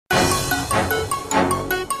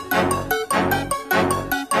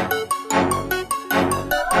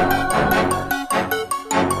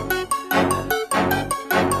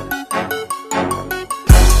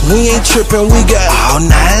We ain't trippin', we got all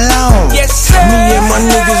night long. Yes, sir. Me and my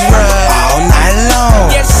niggas ride all night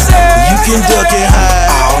long. Yes, sir. You can duck and hide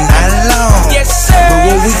all night long. Yes, sir. But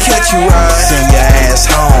when we catch you right, send your ass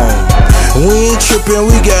home. We ain't trippin',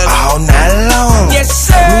 we got all night long. Yes,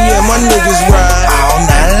 sir. Me and my niggas ride all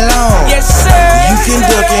night long. Yes, sir. You can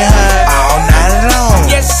duck and hide all night long.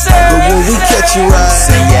 Yes, sir. But when we catch you right,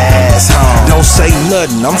 send your ass home. Don't say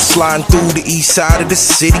nothing, I'm sliding through the east side of the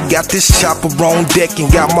city. Got this chopper on deck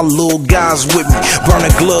and got my little guys with me.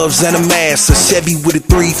 Burning gloves and a mask, a Chevy with a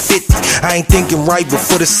 350. I ain't thinking right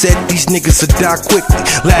before the set, these niggas will die quickly.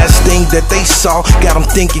 Last thing that they saw, got them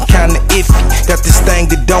thinking kinda iffy. Got this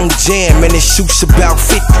thing that don't jam and it shoots about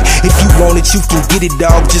 50. If you want it, you can get it,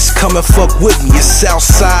 dog, just come and fuck with me. It's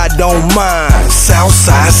Southside, don't mind,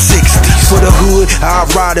 Southside 60. For the hood, I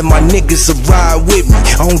ride and my niggas will ride with me.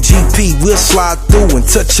 On GP, we'll slide through and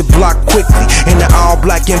touch your block quickly. In the all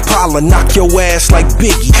black Impala, knock your ass like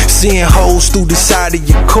Biggie. Seeing hoes through the side of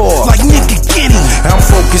your car, like nigga, get him. I'm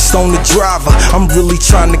focused on the driver, I'm really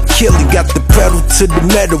trying to kill him. Got the pedal to the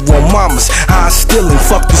metal on mamas, I still him.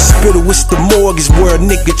 Fuck the spittle, it's the mortgage where a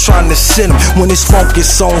nigga trying to send him. When it's funk,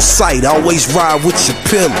 it's on sight, always ride with your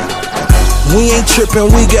pillow. We ain't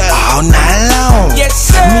trippin', we got all night long. Yes,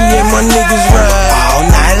 sir. Me and my niggas ride all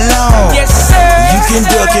night long. Yes, sir. You can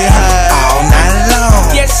duck and hide all night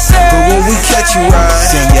long. Yes, sir. But when we catch you right,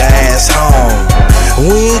 send your ass home.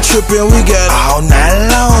 We ain't trippin', we got all night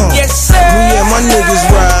long. Yes, sir. Me and my niggas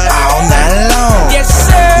ride all night long. Yes,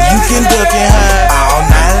 sir. You can duck and hide all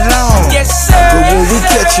night long. Yes, sir. But when we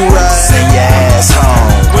catch you right, send your ass home.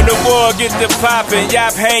 When the war get to poppin', y'all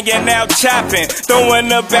hanging out chopping,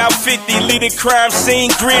 throwing about 50, lead the crime scene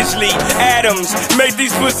grizzly Adams. Make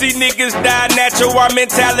these pussy niggas die natural, our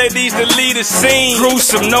mentality's to lead a scene.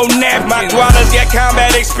 Gruesome, no napkin. My guanas got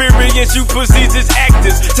combat experience, you pussies is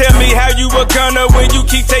actors. Tell me how you a gunner when you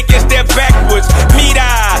keep taking step backwards.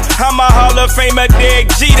 I'm a Hall of Famer, dead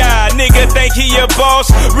G-Die. Nigga think he a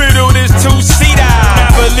boss, riddled is two-seater.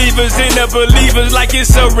 Non-believers in the believers like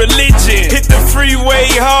it's a religion. Hit the freeway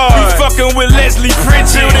hard, you fucking with Leslie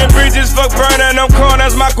Pritchard. Building bridges, fuck burning them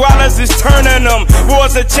corners, my gualas is turning them.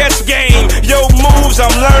 War's a chess game, yo moves,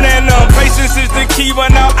 I'm learning them. Patience is the key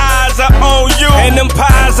when our eyes are on you, and them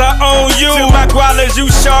pies are on you. To my gualas, you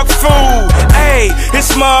shark food. Hey,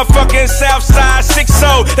 it's motherfucking Southside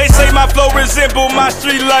 6-0. They say my flow resemble my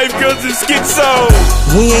street life cause it's schizo.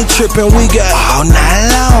 We ain't trippin', we got all night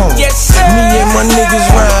long. Yes, sir. Me and my niggas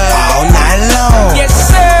ride all night long. Yes,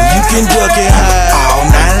 sir. You can duck and hide all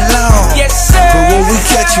night long. Yes, sir. But when we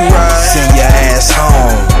catch you right, send your ass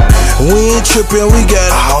home. We ain't trippin', we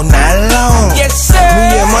got all night long. Yes, sir.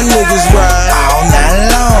 Me and my niggas ride